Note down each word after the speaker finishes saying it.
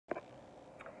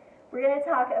We're going to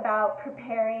talk about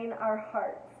preparing our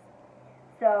hearts.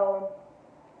 So,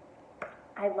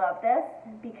 I love this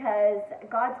because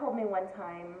God told me one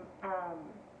time,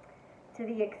 to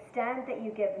the extent that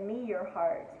you give me your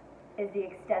heart is the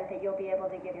extent that you'll be able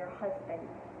to give your husband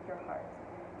your heart.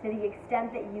 To the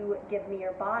extent that you give me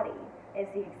your body is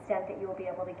the extent that you'll be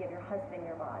able to give your husband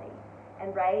your body.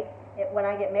 And when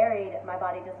I get married, my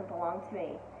body doesn't belong to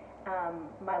me.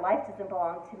 My life doesn't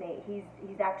belong to me.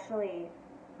 He's actually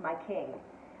my king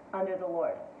under the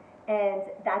Lord. And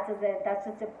that's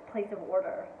just a place of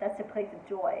order. That's a place of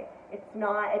joy. It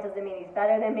doesn't mean he's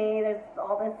better than me. There's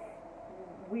all this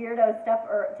weirdo stuff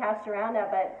attached around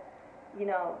that, but,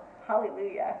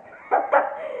 hallelujah.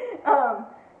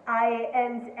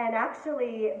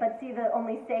 But see, the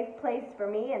only safe place for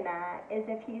me in that is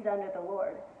if he's under the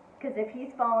Lord. Because if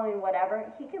he's following whatever,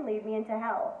 he can lead me into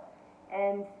hell.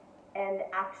 And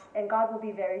God will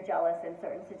be very jealous in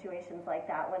certain situations like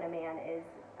that when a man is,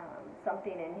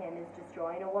 something in him is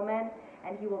destroying a woman,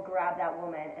 and he will grab that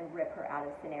woman and rip her out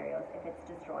of scenarios if it's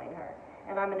destroying her.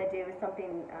 And I'm going to do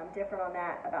something different on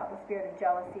that about the spirit of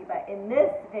jealousy. But in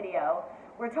this video,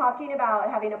 we're talking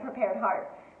about having a prepared heart.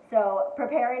 So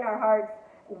preparing our hearts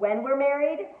when we're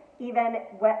married, even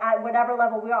at whatever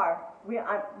level we are.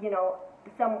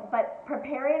 But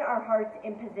preparing our hearts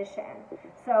in position.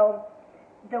 So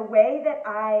the way that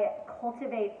I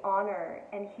cultivate honor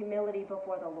and humility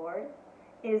before the Lord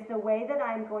is the way that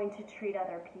I'm going to treat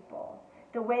other people.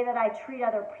 The way that I treat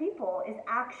other people is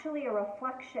actually a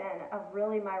reflection of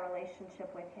really my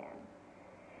relationship with him.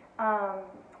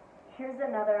 Here's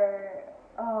another,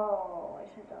 I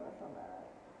should have done this on that.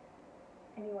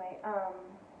 Anyway,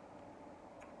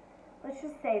 let's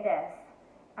just say this.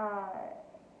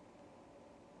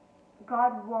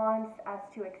 God wants us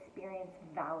to experience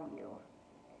value.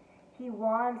 He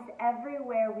wants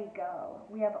everywhere we go,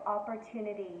 we have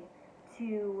opportunity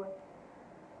to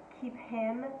keep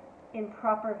him in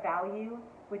proper value,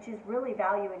 which is really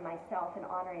valuing myself and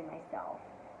honoring myself,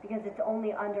 because it's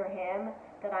only under him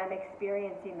that I'm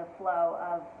experiencing the flow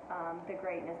of the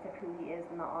greatness of who he is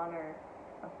and the honor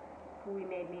of who he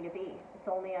made me to be. It's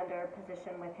only under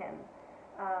position with him.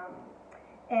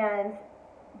 And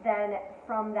then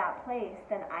from that place,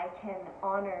 then I can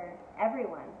honor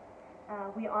everyone.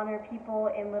 We honor people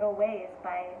in little ways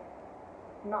by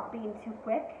not being too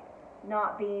quick,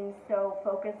 not being so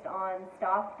focused on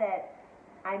stuff that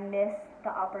I miss the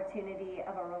opportunity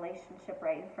of a relationship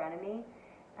right in front of me.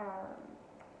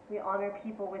 We honor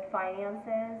people with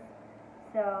finances.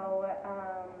 So,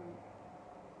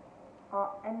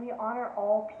 and we honor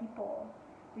all people.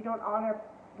 We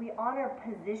honor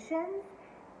positions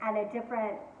at a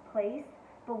different place,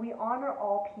 but we honor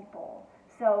all people.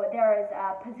 So there is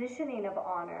a positioning of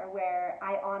honor where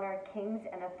I honor kings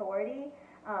and authority.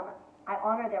 I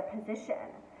honor their position,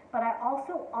 but I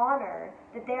also honor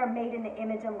that they are made in the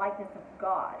image and likeness of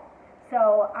God.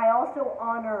 So I also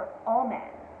honor all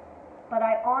men, but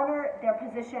I honor their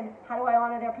position. How do I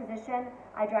honor their position?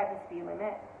 I drive the speed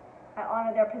limit. I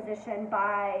honor their position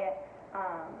by,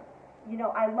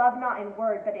 I love not in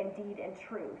word, but in deed and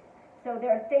truth. So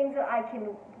there are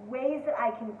ways that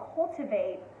I can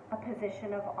cultivate a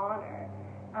position of honor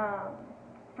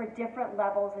for different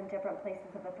levels and different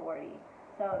places of authority.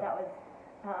 So that was,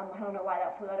 I don't know why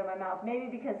that flew out of my mouth. Maybe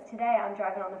because today I'm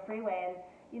driving on the freeway and,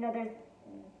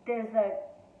 there's a,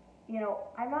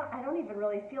 I don't even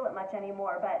really feel it much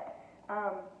anymore, but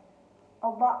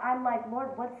I'm like,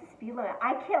 Lord, what's the speed limit?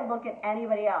 I can't look at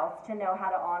anybody else to know how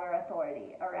to honor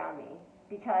authority around me,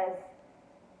 because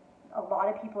a lot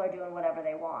of people are doing whatever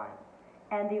they want.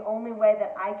 And the only way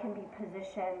that I can be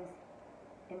positioned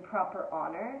in proper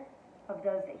honor of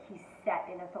those that he set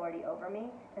in authority over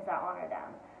me is I honor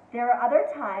them. There are other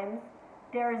times,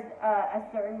 there's a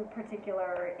certain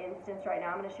particular instance right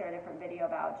now, I'm going to share a different video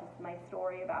about just my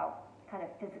story about kind of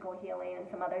physical healing and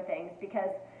some other things,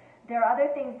 because there are other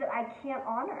things that I can't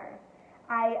honor.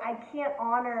 I can't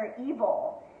honor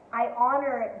evil. I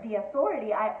honor the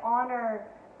authority.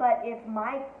 But if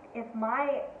my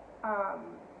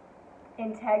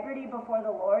integrity before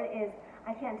the Lord is,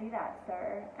 I can't do that,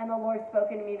 sir. And the Lord's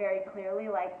spoken to me very clearly,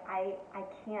 like, I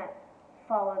can't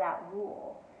follow that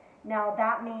rule. Now,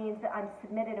 that means that I'm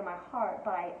submitted in my heart,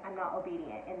 but I'm not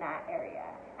obedient in that area.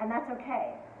 And that's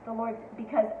okay.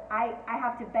 Because I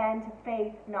have to bend to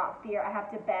faith, not fear. I have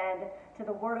to bend to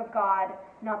the Word of God,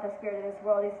 not the spirit of this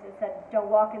world. He said, don't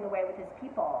walk in the way with his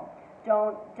people.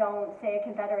 Don't say a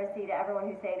confederacy to everyone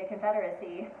who's saying a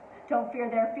confederacy. Don't fear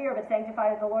their fear, but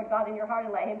sanctify the Lord God in your heart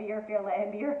and let him be your fear, let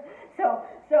him be your... So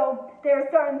there are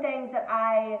certain things that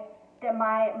I that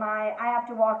I have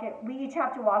to walk in. We each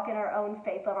have to walk in our own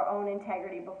faith, of our own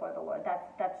integrity before the Lord.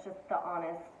 That's just the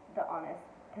honest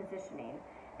positioning,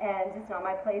 and it's not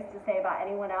my place to say about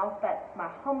anyone else. But I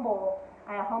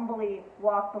humbly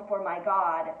walk before my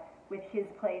God with His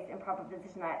place in proper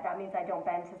position. That means I don't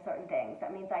bend to certain things.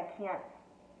 That means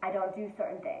I don't do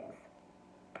certain things.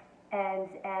 And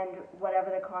whatever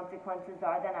the consequences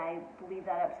are, then I leave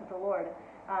that up to the Lord.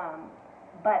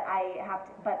 But I have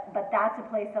to. But that's a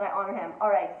place that I honor Him. All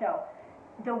right. So,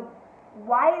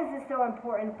 why is this so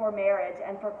important for marriage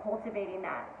and for cultivating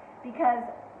that? Because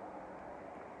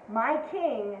my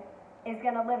King is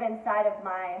going to live inside of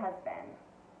my husband.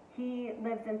 He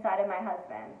lives inside of my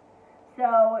husband.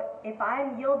 So if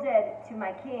I'm yielded to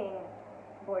my King,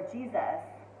 Lord Jesus,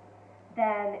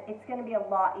 then it's going to be a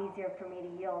lot easier for me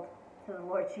to yield to the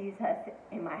Lord Jesus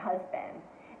in my husband.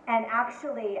 And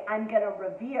actually, I'm going to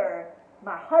revere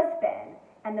my husband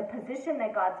and the position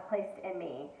that God's placed in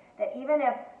me. That even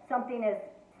if something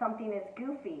is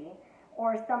goofy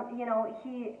or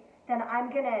then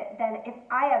if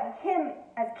I have Him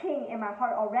as King in my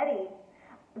heart already,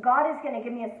 God is going to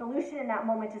give me a solution in that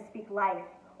moment to speak life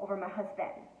over my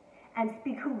husband and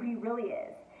speak who he really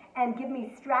is and give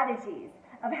me strategies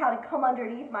of how to come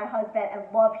underneath my husband and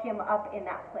love him up in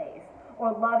that place,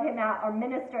 or love him out, or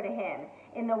minister to him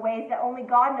in the ways that only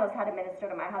God knows how to minister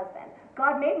to my husband.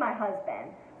 God made my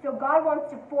husband, so God wants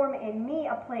to form in me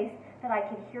a place that I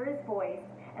can hear his voice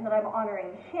and that I'm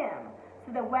honoring him,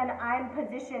 so that when I'm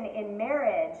positioned in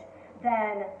marriage,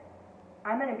 then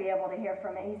I'm going to be able to hear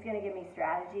from it. He's going to give me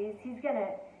strategies. He's going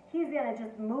to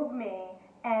just move me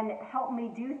and help me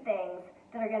do things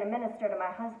that are going to minister to my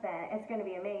husband. It's going to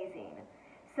be amazing.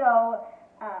 So,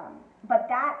 but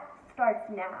that starts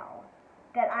now,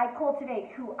 that I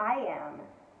cultivate who I am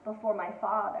before my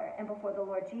Father and before the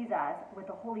Lord Jesus with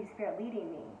the Holy Spirit leading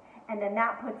me. And then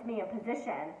that puts me in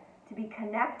position to be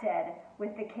connected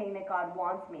with the King that God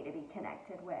wants me to be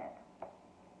connected with.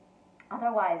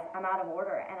 Otherwise, I'm out of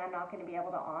order and I'm not going to be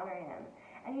able to honor him.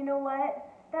 And you know what?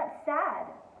 That's sad.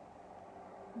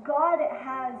 God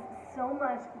has so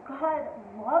much, God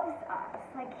loves us.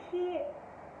 Like he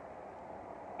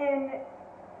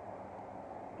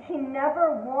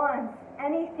never wants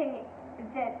anything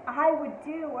that I would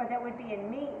do or that would be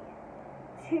in me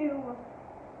to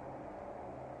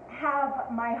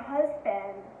have my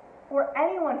husband, or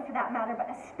anyone for that matter, but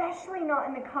especially not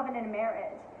in the covenant of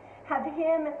marriage, have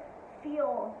him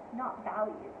feel not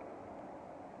valued.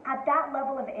 At that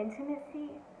level of intimacy,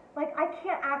 like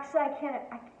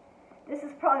this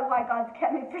is probably why God's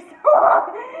kept me for so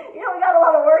long. You know, we got a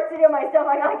lot of work to do myself.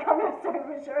 I got to come to a certain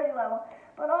maturity level.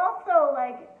 But also,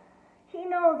 like, he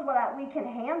knows what we can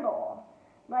handle.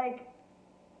 Like,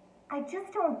 I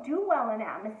just don't do well in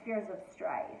atmospheres of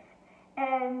strife.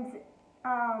 And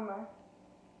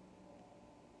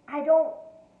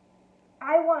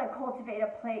I want to cultivate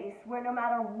a place where no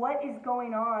matter what is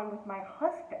going on with my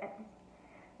husband,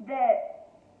 that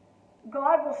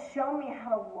God will show me how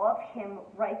to love him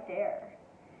right there.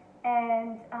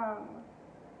 And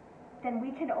then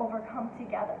we can overcome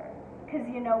together. Because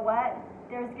you know what?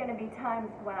 There's going to be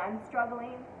times when I'm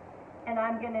struggling, and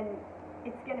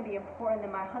it's going to be important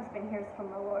that my husband hears from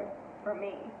the Lord for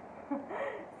me.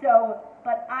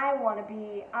 But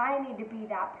I need to be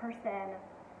that person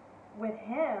with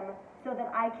him so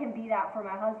that I can be that for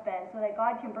my husband, so that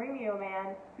God can bring me to a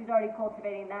man who's already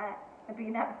cultivating that and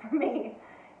being that for me.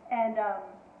 And I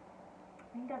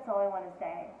think that's all I want to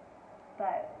say.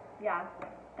 But yeah,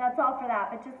 that's all for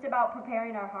that. But just about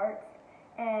preparing our hearts.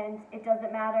 And it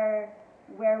doesn't matter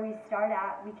where we start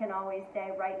at. We can always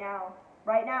say right now.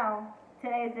 Right now.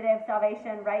 Today is the day of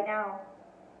salvation. Right now.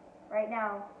 Right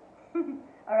now.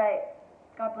 All right.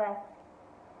 God bless.